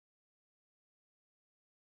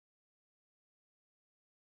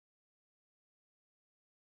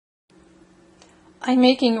I'm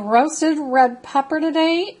making roasted red pepper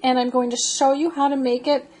today, and I'm going to show you how to make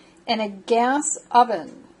it in a gas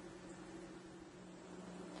oven.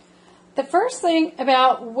 The first thing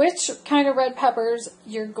about which kind of red peppers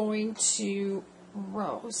you're going to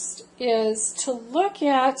roast is to look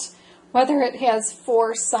at whether it has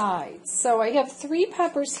 4 sides. So I have 3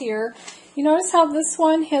 peppers here. You notice how this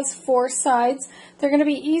one has 4 sides? They're going to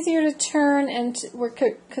be easier to turn and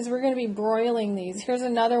because we're going to be broiling these. Here's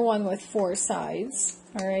another one with 4 sides.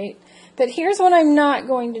 All right, but here's what I'm not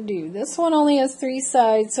going to do. This one only has 3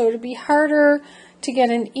 sides, so it'll be harder to get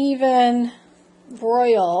an even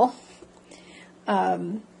broil.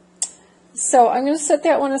 So I'm going to set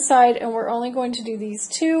that one aside, and we're only going to do these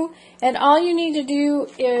 2. And all you need to do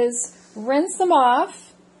is rinse them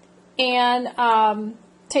off and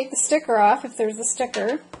take the sticker off if there's a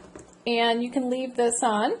sticker. And you can leave this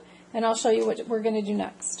on, and I'll show you what we're going to do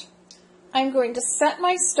next. I'm going to set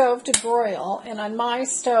my stove to broil, and on my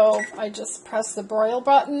stove I just press the broil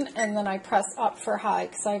button and then I press up for high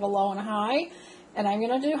because I have a low and a high. And I'm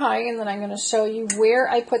going to do high, and then I'm going to show you where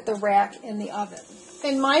I put the rack in the oven.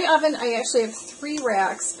 In my oven, I actually have 3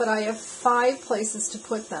 racks, but I have 5 places to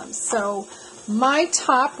put them. So my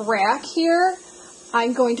top rack here,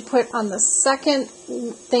 I'm going to put on the second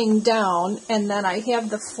thing down, and then I have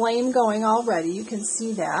the flame going already. You can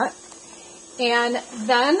see that. And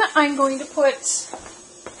then I'm going to put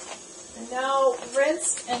the now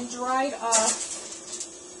rinsed and dried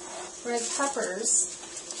off red peppers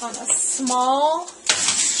on a small,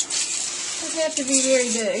 doesn't have to be very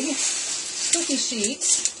big, cookie sheet,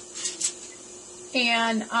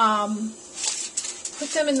 and put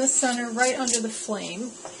them in the center right under the flame.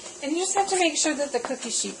 And you just have to make sure that the cookie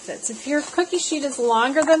sheet fits. If your cookie sheet is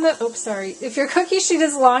longer than if your cookie sheet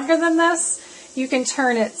is longer than this, you can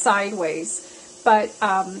turn it sideways. But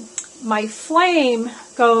my flame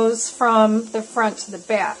goes from the front to the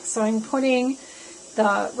back, so I'm putting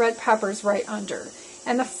the red peppers right under.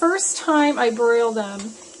 And the first time I broil them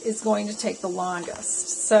is going to take the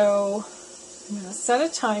longest. So I'm going to set a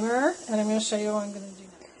timer, and I'm going to show you what I'm going to do now.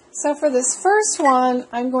 So for this first one,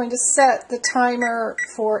 I'm going to set the timer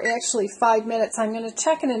for actually 5 minutes. I'm going to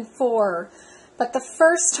check it in 4. But the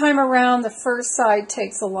first time around, the first side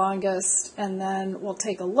takes the longest, and then we'll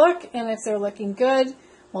take a look, and if they're looking good,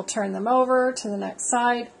 we'll turn them over to the next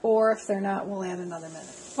side, or if they're not, we'll add another minute.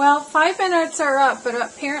 Well, 5 minutes are up, but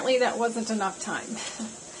apparently that wasn't enough time.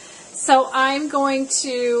 So I'm going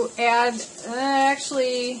to add,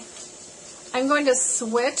 I'm going to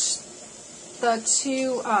switch the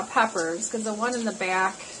 2 peppers, because the one in the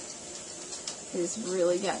back is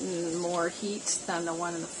really getting more heat than the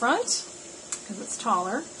one in the front, because it's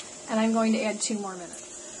taller, and I'm going to add 2 more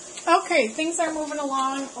minutes. Okay, things are moving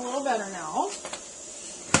along a little better now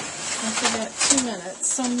after that 2 minutes.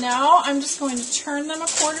 So now I'm just going to turn them a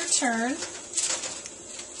quarter turn,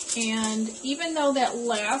 and even though that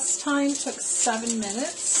last time took 7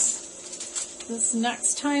 minutes, this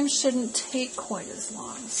next time shouldn't take quite as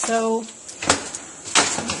long. So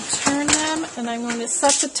I'm going to turn them, and I'm going to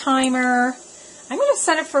set the timer. I'm going to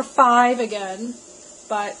set it for 5 again,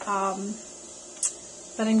 but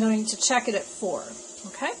I'm going to check it at 4,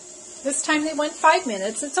 okay? This time they went 5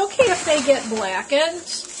 minutes. It's okay if they get blackened.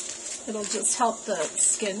 It'll just help the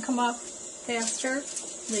skin come up faster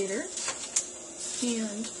later.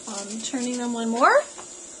 And I'm turning them one more.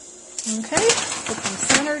 Okay, get them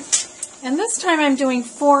centered. And this time I'm doing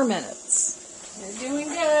 4 minutes. You're doing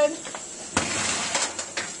good.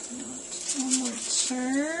 One more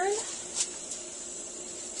turn.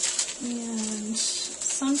 And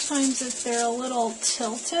sometimes if they're a little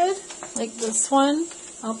tilted, like this one,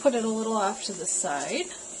 I'll put it a little off to the side.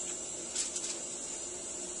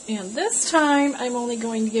 And this time, I'm only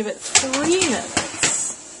going to give it 3 minutes.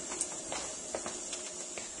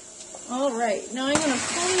 All right, now I'm going to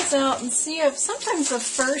pull these out and see if sometimes the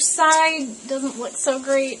first side doesn't look so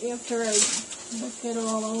great after I look it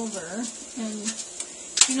all over. And,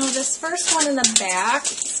 you know, this first one in the back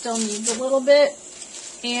still needs a little bit.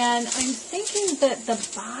 And I'm thinking that the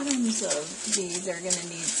bottoms of these are going to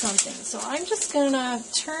need something. So I'm just going to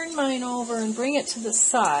turn mine over and bring it to the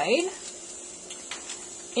side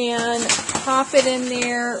and pop it in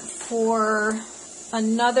there for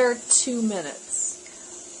another 2 minutes.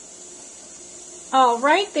 All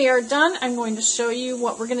right, they are done. I'm going to show you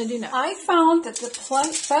what we're going to do now. I found that the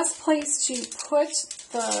best place to put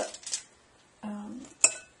the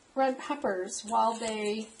red peppers while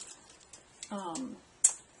they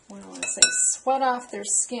sweat off their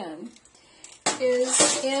skin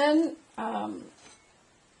is in a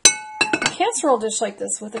casserole dish like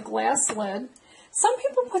this with a glass lid. Some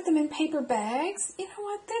people put them in paper bags. You know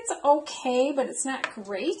what? That's okay, but it's not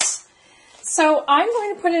great. So I'm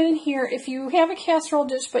going to put it in here. If you have a casserole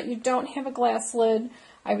dish but you don't have a glass lid,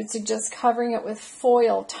 I would suggest covering it with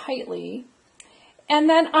foil tightly. And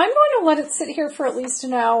then I'm going to let it sit here for at least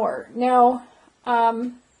an hour. Now,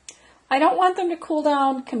 I don't want them to cool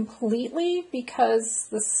down completely because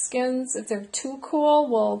the skins, if they're too cool,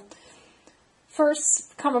 will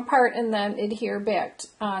first come apart and then adhere back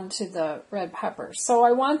onto the red peppers. So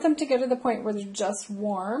I want them to get to the point where they're just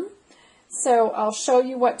warm. So I'll show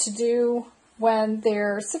you what to do when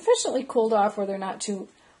they're sufficiently cooled off where they're not too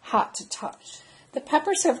hot to touch. The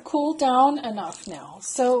peppers have cooled down enough now.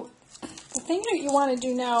 So the thing that you want to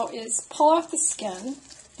do now is pull off the skin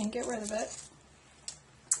and get rid of it.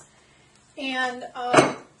 And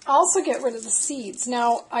also get rid of the seeds.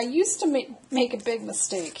 Now, I used to make a big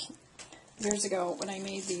mistake years ago when I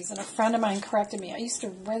made these, and a friend of mine corrected me. I used to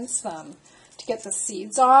rinse them to get the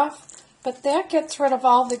seeds off, but that gets rid of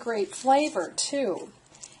all the great flavor too.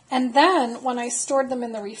 And then when I stored them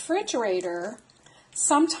in the refrigerator,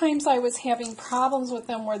 sometimes I was having problems with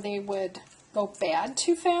them where they would go bad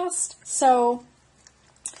too fast. So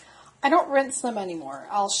I don't rinse them anymore.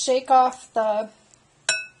 I'll shake off the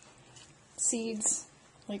seeds.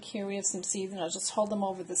 Like here we have some seeds, and I'll just hold them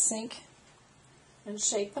over the sink and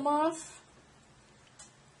shake them off.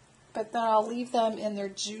 But then I'll leave them in their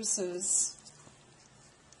juices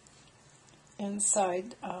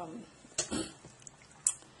inside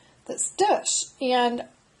this dish. And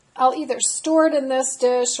I'll either store it in this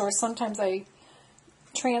dish, or sometimes I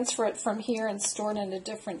transfer it from here and store it in a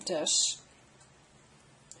different dish.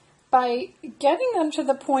 By getting them to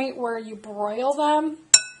the point where you broil them,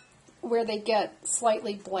 where they get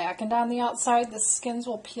slightly blackened on the outside, the skins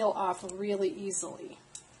will peel off really easily.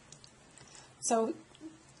 So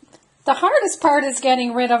the hardest part is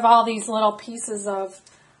getting rid of all these little pieces of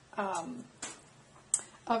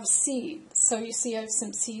seed. So you see I have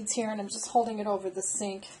some seeds here, and I'm just holding it over the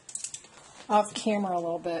sink off camera a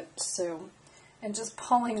little bit, and just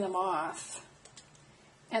pulling them off.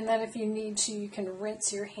 And then if you need to, you can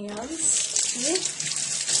rinse your hands.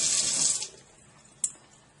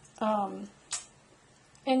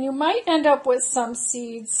 And you might end up with some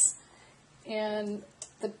seeds in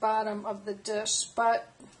the bottom of the dish, but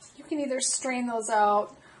you can either strain those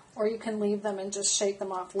out, or you can leave them and just shake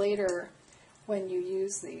them off later when you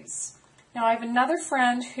use these. Now I have another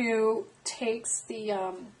friend who takes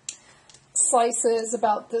the slices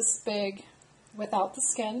about this big without the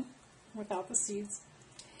skin, without the seeds,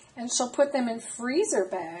 and she'll put them in freezer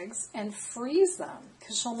bags and freeze them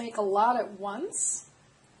because she'll make a lot at once.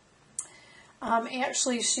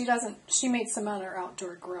 Actually, she makes them on her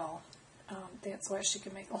outdoor grill. That's why she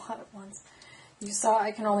can make a lot at once. You saw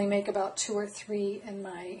I can only make about 2 or 3 in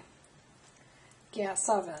my gas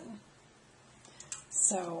oven.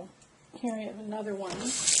 So here I have another one.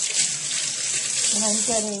 And I'm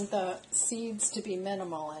getting the seeds to be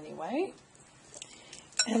minimal anyway.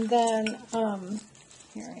 And then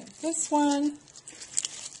here I have this one.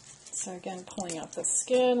 So again, pulling out the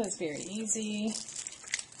skin is very easy.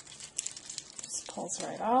 Just pulls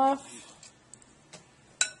right off.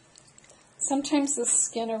 Sometimes the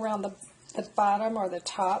skin around the bottom or the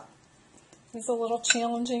top is a little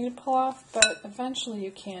challenging to pull off, but eventually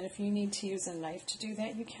you can. If you need to use a knife to do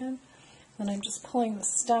that, you can. And I'm just pulling the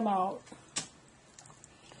stem out.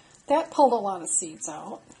 That pulled a lot of seeds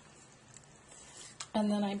out.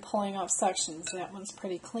 And then I'm pulling off sections. That one's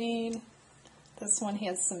pretty clean. This one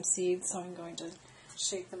has some seeds, so I'm going to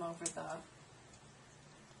shake them over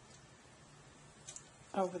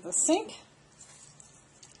the sink.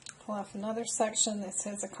 Pull off another section. This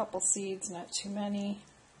has a couple seeds, not too many.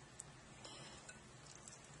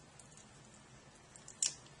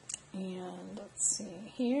 And let's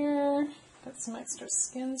see here. Got some extra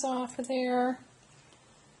skins off of there.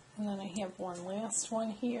 And then I have one last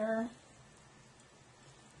one here.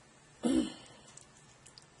 Some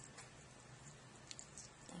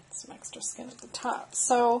extra skin at the top.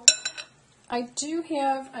 So I'm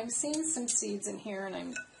seeing some seeds in here, and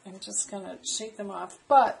I'm just going to shake them off.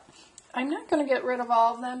 But I'm not going to get rid of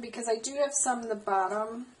all of them because I do have some in the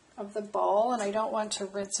bottom of the bowl, and I don't want to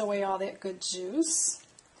rinse away all that good juice.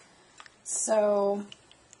 So,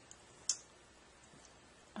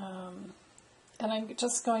 and I'm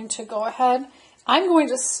just going to go ahead. I'm going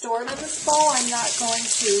to store it in this bowl. I'm not going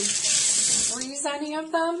to freeze any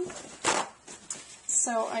of them.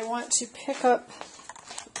 So I want to pick up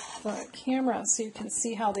the camera so you can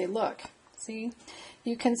see how they look. See?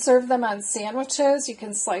 You can serve them on sandwiches. You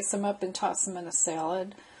can slice them up and toss them in a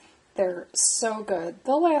salad. They're so good.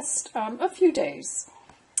 They'll last a few days.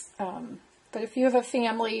 But if you have a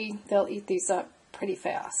family, they'll eat these up pretty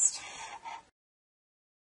fast.